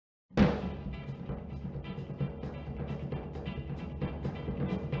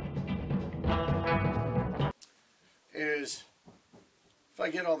is, if I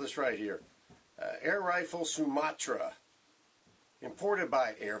get all this right here, air rifle Sumatra, imported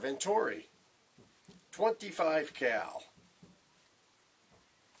by Air Venturi, 25 cal.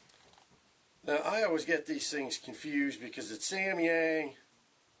 Now I always get these things confused because it's Samyang,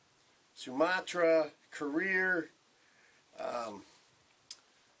 Sumatra, Career.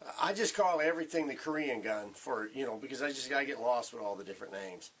 I just call everything the Korean gun for, because I get lost with all the different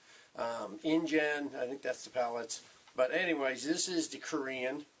names. InGen, I think that's the pellets. But anyways, this is the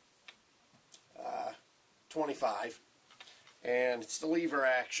Korean 25. And it's the lever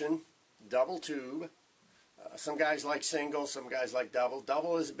action, double tube. Some guys like single, some guys like double.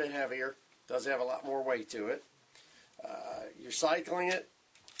 Double is a bit heavier, does have a lot more weight to it. You're cycling it,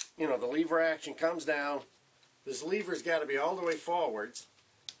 the lever action comes down. This lever's got to be all the way forwards,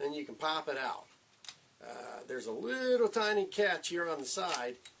 then you can pop it out. There's a little tiny catch here on the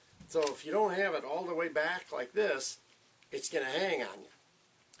side, so if you don't have it all the way back like this, it's going to hang on you.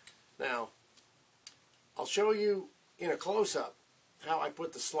 Now, I'll show you in a close-up how I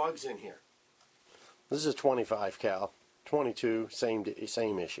put the slugs in here. This is a 25 cal, 22, same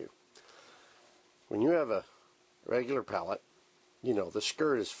issue. When you have a regular pellet, the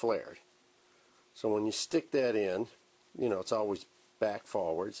skirt is flared. So when you stick that in, it's always back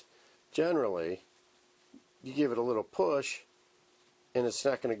forwards. Generally, you give it a little push and it's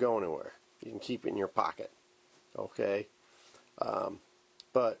not going to go anywhere. You can keep it in your pocket. Okay?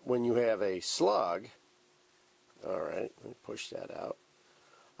 But when you have a slug, alright, let me push that out.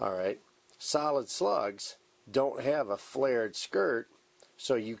 Alright, solid slugs don't have a flared skirt,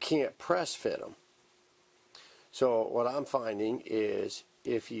 so you can't press fit them. So what I'm finding is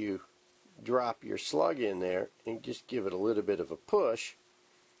if you drop your slug in there and just give it a little bit of a push,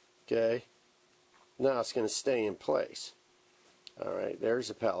 okay, now it's going to stay in place. Alright, there's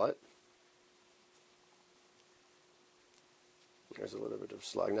a pellet. There's a little bit of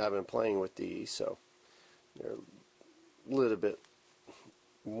slug. Now I've been playing with these, so they're a little bit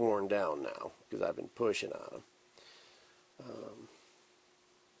worn down now because I've been pushing on them.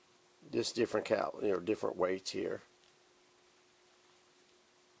 Just different different weights here.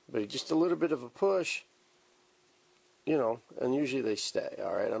 But just a little bit of a push, and usually they stay.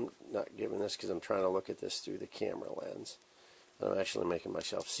 Alright, I'm not giving this because I'm trying to look at this through the camera lens. I'm actually making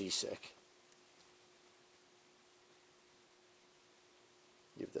myself seasick.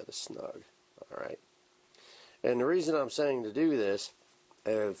 Give that a snug. Alright. And the reason I'm saying to do this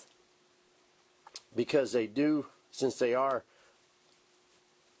is because since they are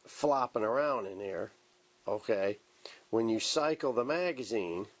flopping around in there, okay, when you cycle the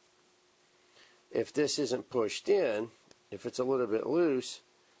magazine, if this isn't pushed in, if it's a little bit loose,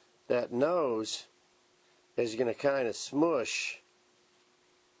 that nose is going to kind of smush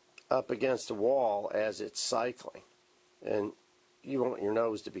up against the wall as it's cycling. And you want your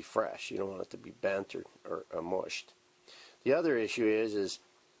nose to be fresh. You don't want it to be bent or mushed. The other issue is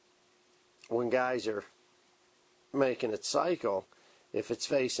when guys are making it cycle, if it's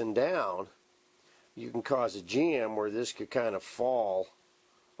facing down, you can cause a jam where this could kind of fall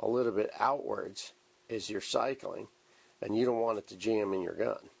a little bit outwards as you're cycling, and you don't want it to jam in your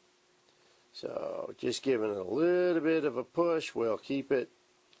gun. So just giving it a little bit of a push will keep it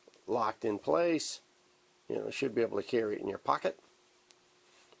locked in place. Should be able to carry it in your pocket.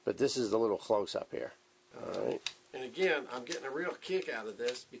 But this is the little close-up here. Alright. And again, I'm getting a real kick out of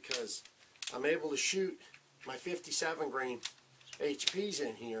this because I'm able to shoot my 57 grain HPs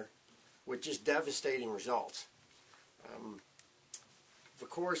in here with just devastating results. Of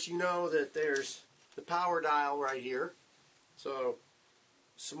course, you know that there's the power dial right here. So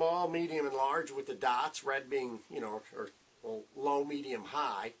small, medium, and large with the dots, red being, or low, medium,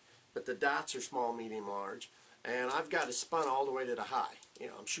 high. But the dots are small, medium, large. And I've got it spun all the way to the high.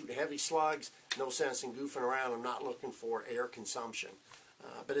 I'm shooting heavy slugs, no sense in goofing around. I'm not looking for air consumption.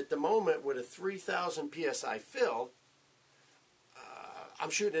 But at the moment, with a 3,000 psi fill, I'm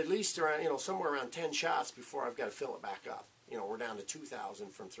shooting at least around, somewhere around 10 shots before I've got to fill it back up. We're down to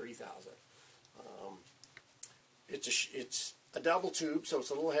 2,000 from 3,000. It's a double tube, so it's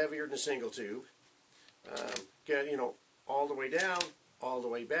a little heavier than a single tube. All the way down, all the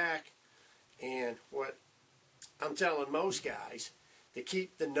way back. And what I'm telling most guys, to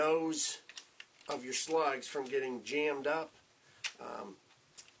keep the nose of your slugs from getting jammed up,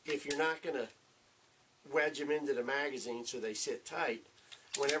 if you're not going to wedge them into the magazine so they sit tight,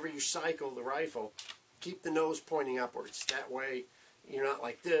 whenever you cycle the rifle, keep the nose pointing upwards. That way you're not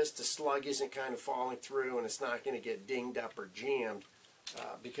like this, the slug isn't kind of falling through and it's not going to get dinged up or jammed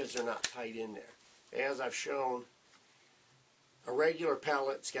because they're not tight in there. As I've shown a regular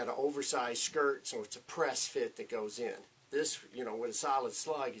pellet's got an oversized skirt, so it's a press fit that goes in. This, you know, with a solid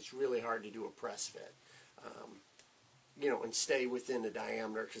slug, it's really hard to do a press fit. You know, and stay within the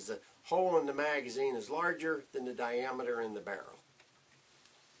diameter, because the hole in the magazine is larger than the diameter in the barrel.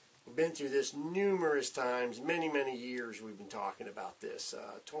 We've been through this numerous times, many, many years we've been talking about this.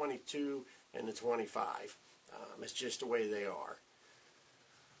 22 and the 25. It's just the way they are.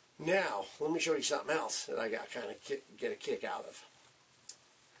 Now, let me show you something else that I got kind of get a kick out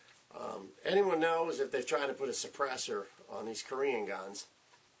of. Anyone knows if they're trying to put a suppressor on these Korean guns,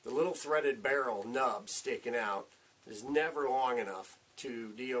 the little threaded barrel nub sticking out is never long enough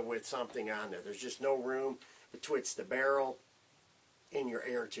to deal with something on there. There's just no room between the barrel and your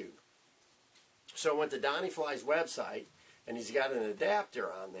air tube. So I went to Donnie Fly's website, and he's got an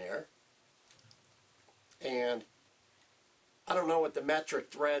adapter on there, and I don't know what the metric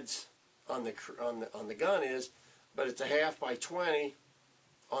threads on the gun is, but it's a 1/2 by 20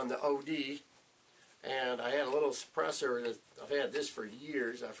 on the OD, and I had a little suppressor that I've had this for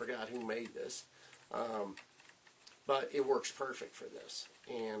years. I forgot who made this. But it works perfect for this,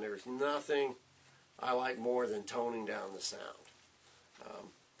 and there's nothing I like more than toning down the sound.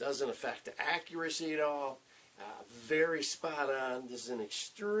 Doesn't affect the accuracy at all. Very spot on. This is an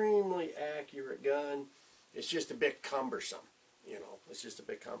extremely accurate gun. It's just a bit cumbersome, you know. It's just a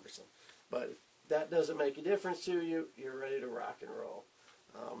bit cumbersome, but if that doesn't make a difference to you, you're ready to rock and roll.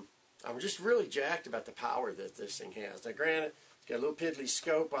 I'm just really jacked about the power that this thing has. Now, granted, it's got a little piddly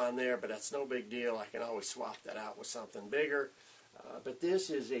scope on there, but that's no big deal. I can always swap that out with something bigger. But this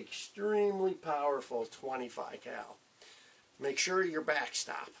is extremely powerful 25 cal. Make sure your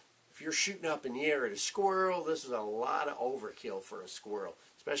backstop. If you're shooting up in the air at a squirrel, this is a lot of overkill for a squirrel,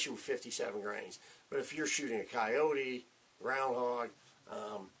 especially with 57 grains. But if you're shooting a coyote, groundhog,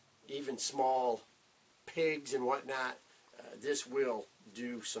 even small pigs and whatnot, this will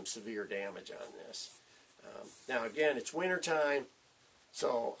do some severe damage on this. Now again, it's winter time,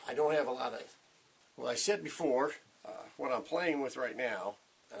 so I don't have a lot of, well, I said before, what I'm playing with right now,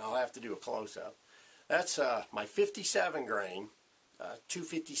 and I'll have to do a close-up, that's my 57 grain,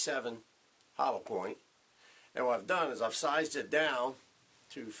 257 hollow point, and what I've done is I've sized it down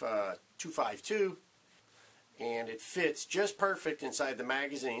to 252, and it fits just perfect inside the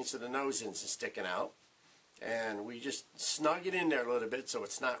magazine, so the nose isn't sticking out, and we just snug it in there a little bit so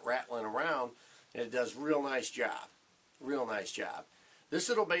it's not rattling around, and it does real nice job. Real nice job. This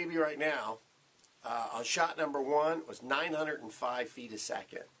little baby right now, on shot number 1, was 905 feet a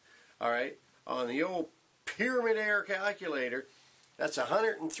second. Alright? On the old Pyramid Air calculator, that's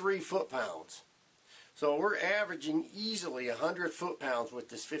 103 foot-pounds. So we're averaging easily 100 foot-pounds with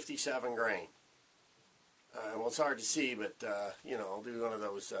this 57 grain. Well, it's hard to see, but, you know, I'll do one of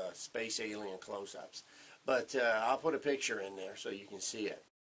those space alien close-ups. But I'll put a picture in there so you can see it.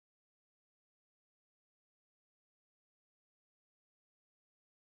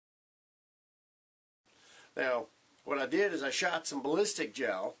 Now, what I did is I shot some ballistic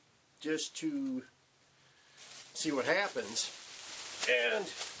gel just to see what happens. And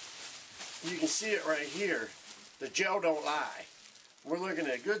you can see it right here. The gel don't lie. We're looking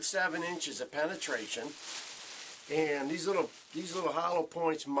at a good 7 inches of penetration. And these little hollow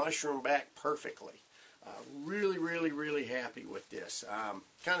points mushroom back perfectly. Really, really, really happy with this.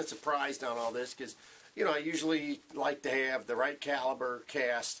 Kind of surprised on all this because, you know, I usually like to have the right caliber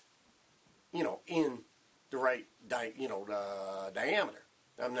cast, you know, in the right diameter.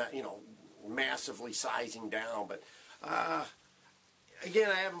 I'm not, you know, massively sizing down, but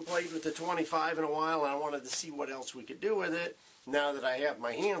again, I haven't played with the 25 in a while, and I wanted to see what else we could do with it. Now that I have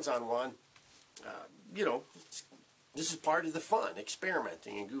my hands on one, you know, this is part of the fun,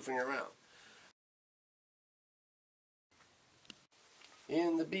 experimenting and goofing around.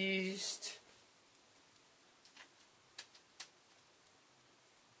 In the beast.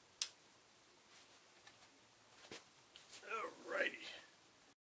 Alrighty.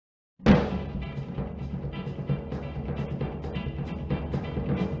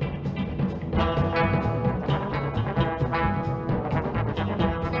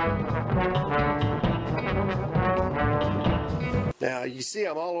 Now you see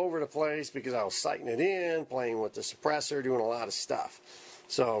I'm all over the place because I was sighting it in, playing with the suppressor, doing a lot of stuff.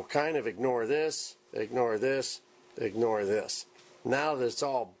 So kind of ignore this, ignore this, ignore this. Now that it's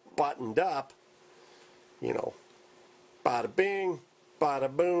all buttoned up, you know, bada bing, bada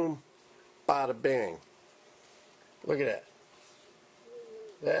boom, bada bing. Look at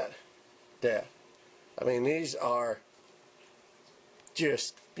that. That. I mean, these are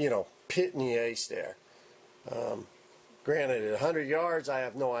just, you know, pit in the ace there. Granted, at 100 yards, I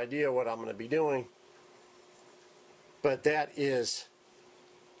have no idea what I'm going to be doing. but that is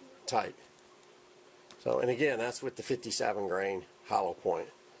tight. So, and again, that's with the 57 grain hollow point.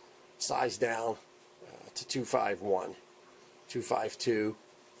 Size down to 251, 252.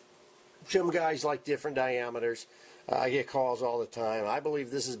 Some guys like different diameters. I get calls all the time. I believe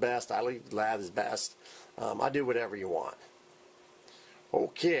this is best. I believe that is best. I do whatever you want.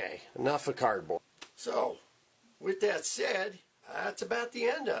 Okay, enough of cardboard. So, with that said, that's about the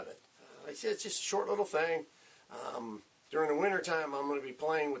end of it. Like I said, it's just a short little thing. During the wintertime, I'm going to be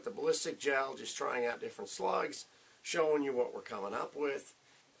playing with the ballistic gel, just trying out different slugs, showing you what we're coming up with.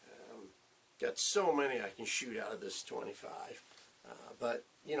 Got so many I can shoot out of this 25. But,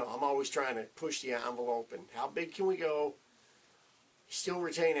 you know, I'm always trying to push the envelope, and how big can we go, still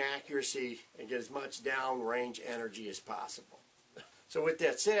retain accuracy, and get as much downrange energy as possible. So with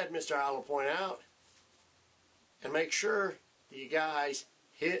that said, Mr. Hollow Point out, and make sure that you guys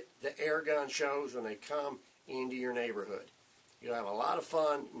hit the air gun shows when they come into your neighborhood. You'll have a lot of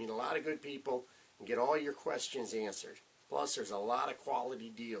fun, meet a lot of good people, and get all your questions answered. Plus, there's a lot of quality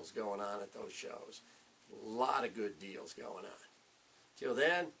deals going on at those shows. A lot of good deals going on. Till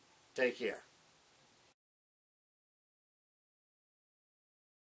then, take care.